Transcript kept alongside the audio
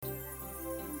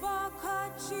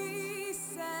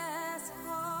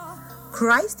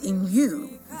Christ in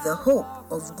you, the hope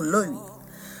of glory.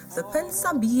 The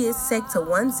Pensa BA sector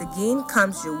once again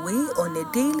comes your way on a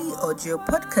daily audio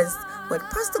podcast with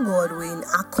Pastor Godwin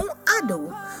Akon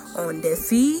Ado on the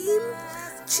theme,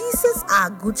 Jesus our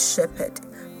Good Shepherd.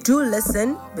 Do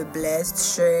listen, be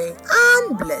blessed, share,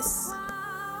 and bless.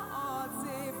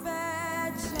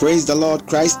 Praise the Lord,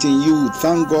 Christ in you.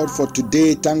 Thank God for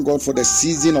today. Thank God for the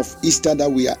season of Easter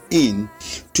that we are in.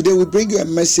 Today we bring you a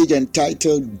message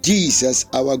entitled, Jesus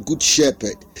our Good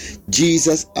Shepherd.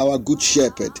 Jesus our Good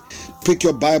Shepherd. Pick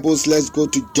your Bibles. Let's go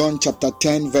to John chapter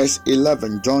 10 verse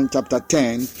 11. John chapter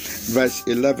 10 verse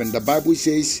 11. The Bible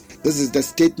says, this is the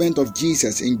statement of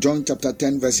Jesus in John chapter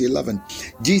 10 verse 11.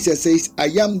 Jesus says, I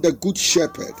am the good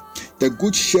shepherd. The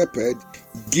good shepherd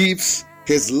gives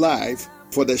his life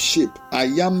for the sheep. I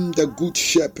am the good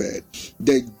shepherd.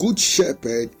 The good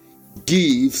shepherd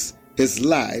gives his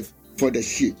life for the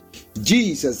sheep.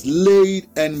 Jesus laid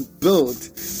and built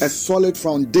a solid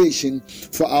foundation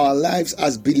for our lives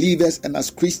as believers and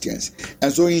as Christians.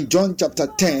 And so in John chapter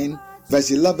 10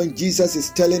 verse 11, Jesus is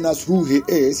telling us who he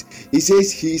is. He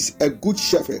says he's a good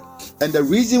shepherd. And the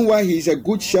reason why he's a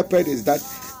good shepherd is that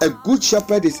a good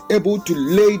shepherd is able to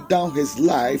lay down his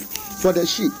life for the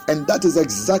sheep. And that is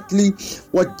exactly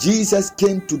what Jesus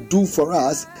came to do for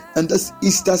us in this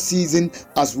Easter season,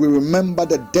 as we remember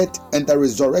the death and the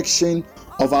resurrection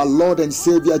of our Lord and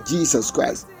Savior Jesus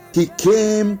Christ. He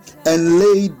came and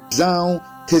laid down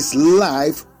his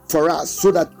life for us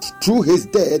so that through his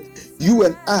death, you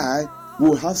and I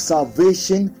will have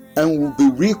salvation and will be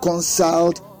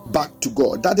reconciled back to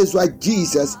God. That is why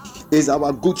Jesus is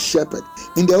our good shepherd.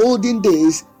 In the olden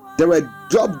days, there were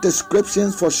job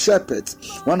descriptions for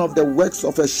shepherds. One of the works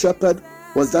of a shepherd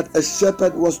was that a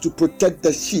shepherd was to protect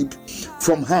the sheep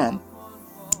from harm.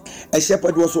 A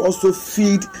shepherd was to also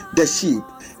feed the sheep.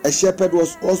 A shepherd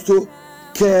was also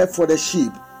care for the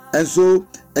sheep. And so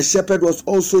a shepherd was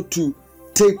also to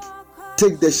take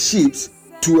the sheep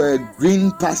to a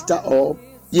green pasture,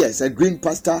 a green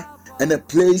pasture and a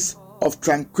place of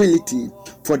tranquility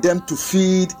for them to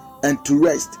feed and to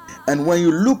rest. And when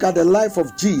you look at the life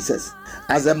of Jesus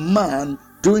as a man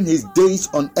during his days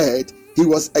on earth, he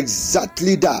was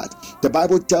exactly that. The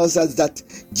Bible tells us that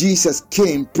Jesus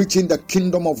came preaching the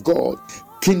kingdom of God,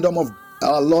 kingdom of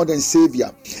our Lord and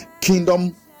Savior,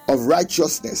 kingdom of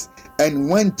righteousness. And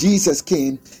when Jesus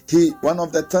came, one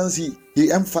of the things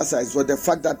he emphasized was the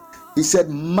fact that he said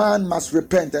man must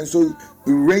repent. And so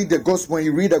we read the gospel. When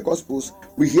you read the gospels,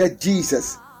 we hear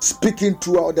Jesus speaking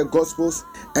throughout the gospels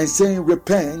and saying,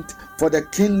 repent, for the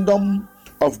kingdom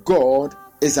of God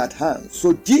is at hand.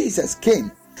 So Jesus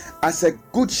came as a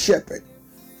good shepherd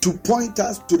to point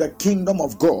us to the kingdom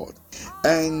of God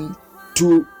and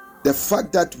to the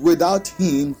fact that without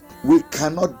him we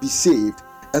cannot be saved.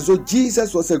 And so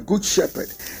Jesus was a good shepherd.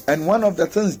 And one of the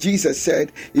things Jesus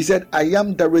said, he said, I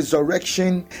am the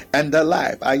resurrection and the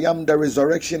life. I am the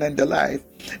resurrection and the life.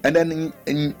 And then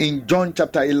in John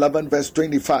chapter 11 verse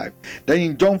 25. Then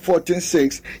in John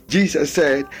 14:6, Jesus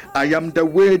said, I am the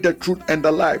way, the truth, and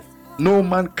the life. No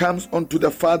man comes unto the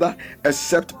Father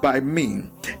except by me.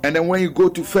 And then when you go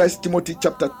to 1 Timothy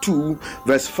chapter 2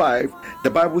 verse 5, the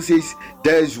Bible says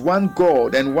there is one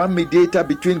God and one mediator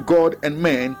between God and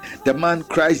man, the man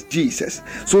Christ Jesus.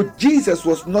 So Jesus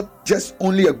was not just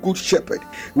only a good shepherd,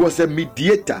 he was a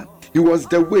mediator. He was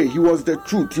the way, he was the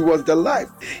truth, he was the life.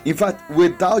 In fact,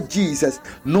 without Jesus,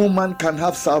 no man can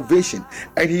have salvation.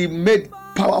 And he made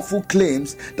powerful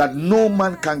claims that no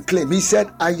man can claim. He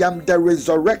said, I am the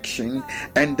resurrection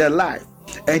and the life.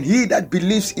 And he that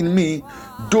believes in me,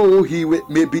 though he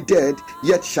may be dead,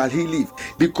 yet shall he live.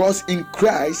 Because in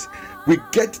Christ, we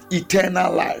get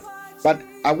eternal life. But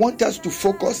I want us to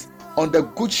focus on the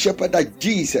good shepherd that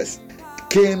Jesus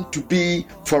came to be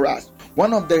for us.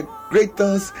 One of the great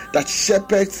things that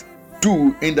shepherds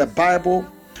do in the Bible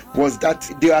was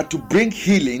that they are to bring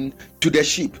healing to the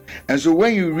sheep. And so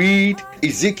when you read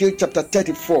Ezekiel chapter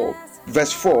 34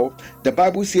 verse 4, the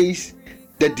Bible says,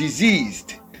 the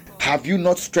diseased have you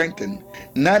not strengthened,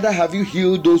 neither have you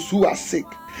healed those who are sick,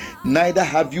 neither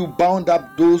have you bound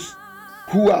up those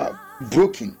who are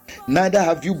broken, neither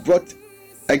have you brought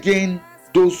again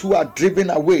those who are driven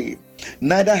away,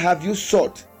 neither have you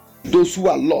sought those who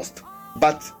are lost,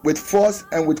 but with force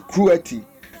and with cruelty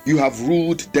you have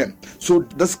ruled them. So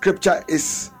the scripture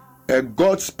is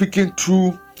God speaking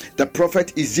through the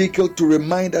prophet Ezekiel to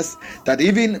remind us that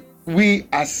even we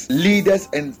as leaders,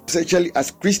 and especially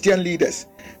as Christian leaders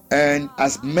and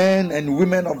as men and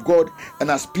women of God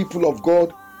and as people of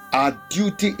God, Our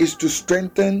duty is to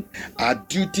strengthen. Our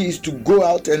duty is to go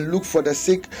out and look for the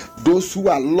sick, those who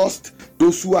are lost,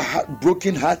 those who are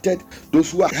broken-hearted,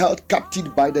 those who are held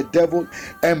captive by the devil,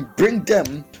 and bring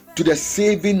them to the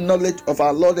saving knowledge of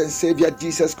our Lord and Savior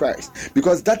Jesus Christ,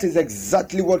 because that is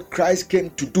exactly what Christ came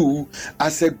to do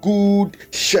as a good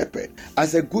shepherd.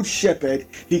 As a good shepherd,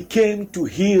 he came to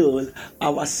heal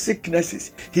our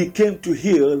sicknesses. He came to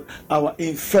heal our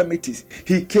infirmities.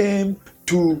 He came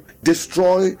to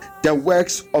destroy the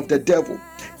works of the devil.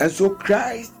 And so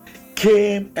Christ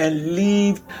came and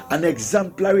lived an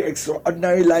exemplary,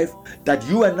 extraordinary life that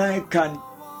you and I can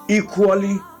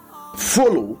equally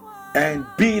follow and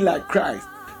be like Christ.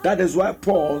 That is why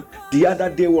Paul the other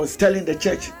day was telling the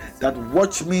church that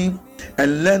watch me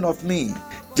and learn of me,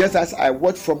 just as I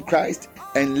watch from Christ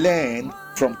and learn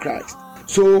from Christ.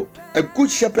 So a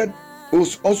good shepherd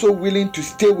was also willing to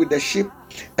stay with the sheep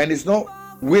and is not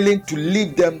willing to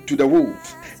leave them to the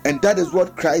wolves. And that is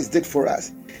what Christ did for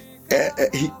us.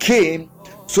 He came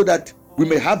so that we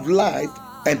may have life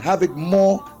and have it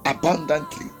more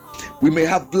abundantly. We may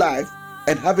have life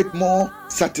and have it more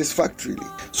satisfactorily.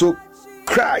 So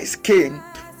Christ came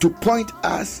to point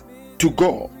us to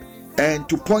God, and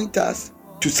to point us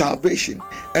to salvation,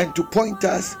 and to point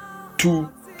us to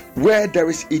where there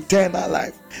is eternal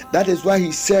life. That is why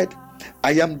he said,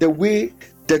 I am the way,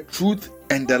 the truth,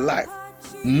 and the life.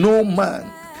 No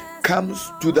man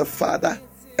comes to the Father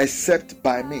except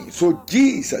by me. So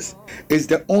Jesus is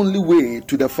the only way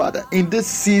to the Father. In this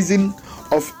season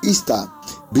of Easter,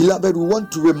 beloved, we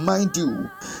want to remind you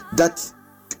that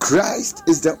Christ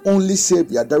is the only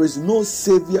Savior. There is no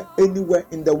Savior anywhere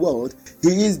in the world.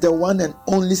 He is the one and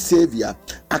only Savior,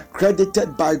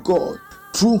 accredited by God,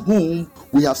 through whom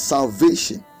we have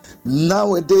salvation.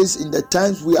 Nowadays, in the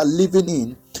times we are living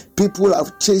in, people are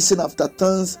chasing after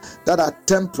things that are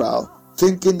temporal,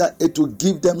 thinking that it will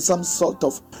give them some sort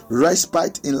of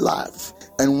respite in life.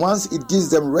 And once it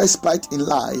gives them respite in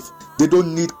life, they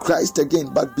don't need Christ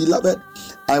again. But beloved,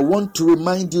 I want to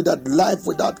remind you that life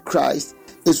without Christ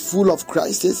is full of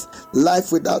crisis.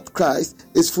 Life without Christ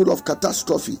is full of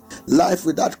catastrophe. Life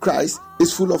without Christ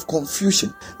is full of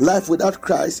confusion. Life without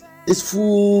Christ is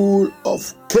full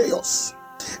of chaos.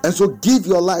 And so give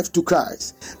your life to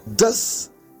Christ. This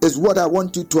is what I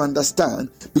want you to understand,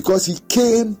 because he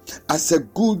came as a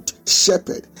good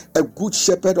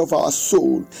shepherd of our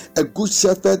soul, a good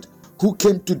shepherd who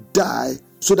came to die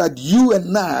so that you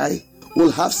and I will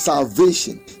have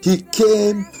salvation. He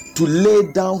came to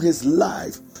lay down his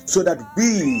life so that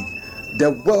we,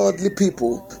 the worldly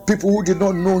people who did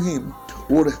not know him,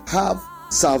 would have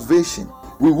salvation.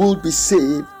 We will be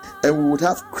saved, and we would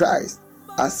have Christ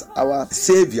as our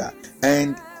Savior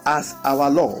and as our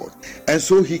Lord. And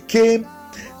so he came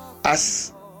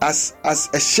as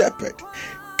a shepherd,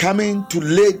 coming to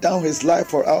lay down his life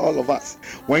for all of us.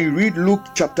 When you read Luke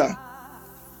chapter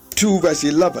 2 verse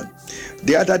 11,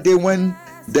 the other day when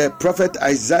the prophet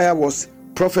Isaiah was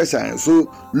prophesying,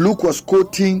 so Luke was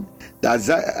quoting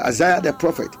Isaiah the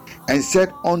prophet, and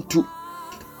said, unto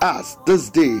us this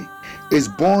day is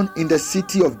born in the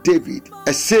city of David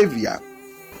a Savior,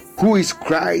 who is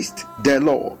Christ the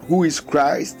Lord. Who is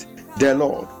Christ the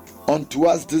Lord? Unto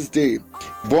us this day,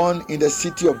 born in the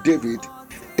city of David,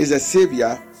 is a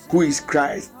Savior, who is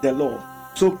Christ the Lord.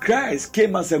 So Christ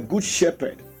came as a good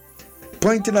shepherd,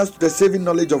 pointing us to the saving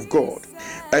knowledge of God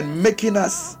and making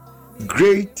us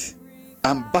great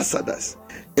ambassadors.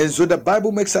 And so the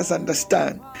Bible makes us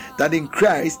understand that in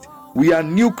Christ we are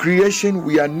new creation,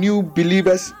 we are new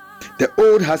believers. The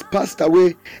old has passed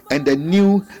away and the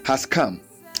new has come.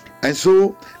 And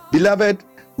so, beloved,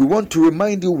 we want to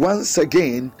remind you once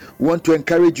again, we want to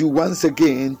encourage you once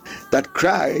again that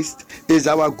Christ is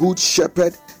our good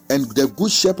shepherd, and the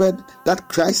good shepherd that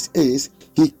Christ is,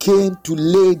 he came to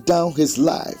lay down his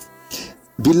life.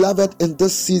 Beloved, in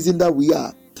this season that we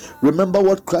are, remember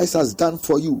what Christ has done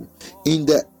for you. In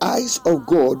the eyes of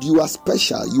God, you are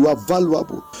special, you are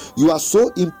valuable, you are so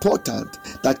important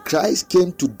that Christ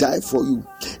came to die for you.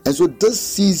 And so this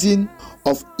season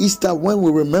of Easter, when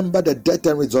we remember the death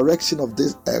and resurrection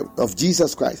of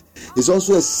Jesus Christ, is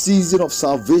also a season of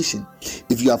salvation.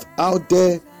 If you have out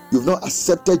there, you've not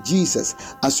accepted Jesus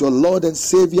as your Lord and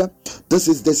Savior, this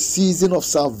is the season of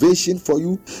salvation for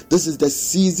you. This is the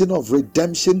season of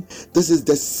redemption. This is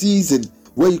the season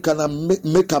where you can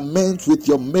make amends with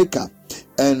your Maker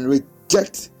and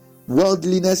reject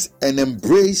worldliness and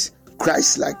embrace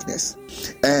Christ-likeness.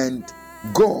 And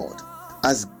God,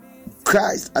 as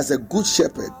Christ, as a good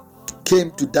shepherd,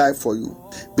 came to die for you.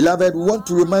 Beloved, we want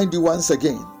to remind you once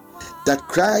again that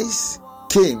Christ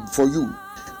came for you.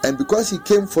 And because he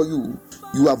came for you,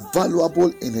 you are valuable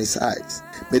in his eyes.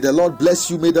 May the Lord bless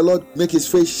you. May the Lord make his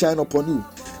face shine upon you.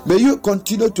 May you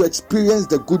continue to experience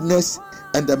the goodness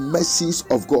and the mercies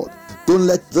of God. Don't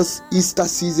let this Easter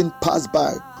season pass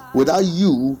by without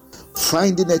you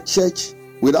finding a church,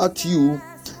 without you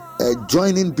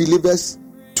joining believers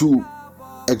to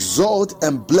exalt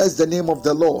and bless the name of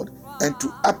the Lord and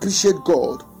to appreciate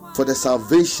God for the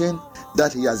salvation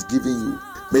that he has given you.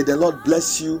 May the Lord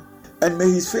bless you and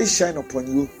may his face shine upon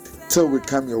you till we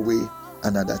come your way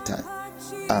another time.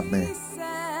 Amen.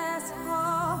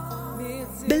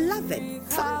 Beloved,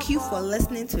 thank you for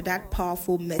listening to that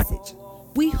powerful message.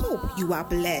 We hope you are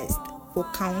blessed. For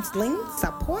counseling,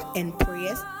 support, and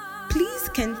prayers, please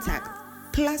contact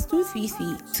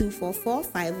 +233 244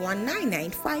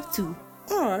 519952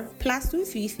 or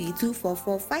 +233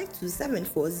 244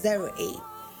 527408.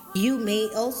 You may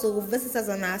also visit us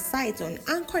on our site on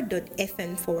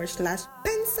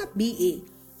anchor.fm/PensaBA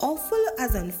or follow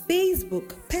us on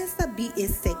Facebook, Pensa BA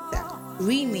Sector.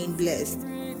 Remain blessed.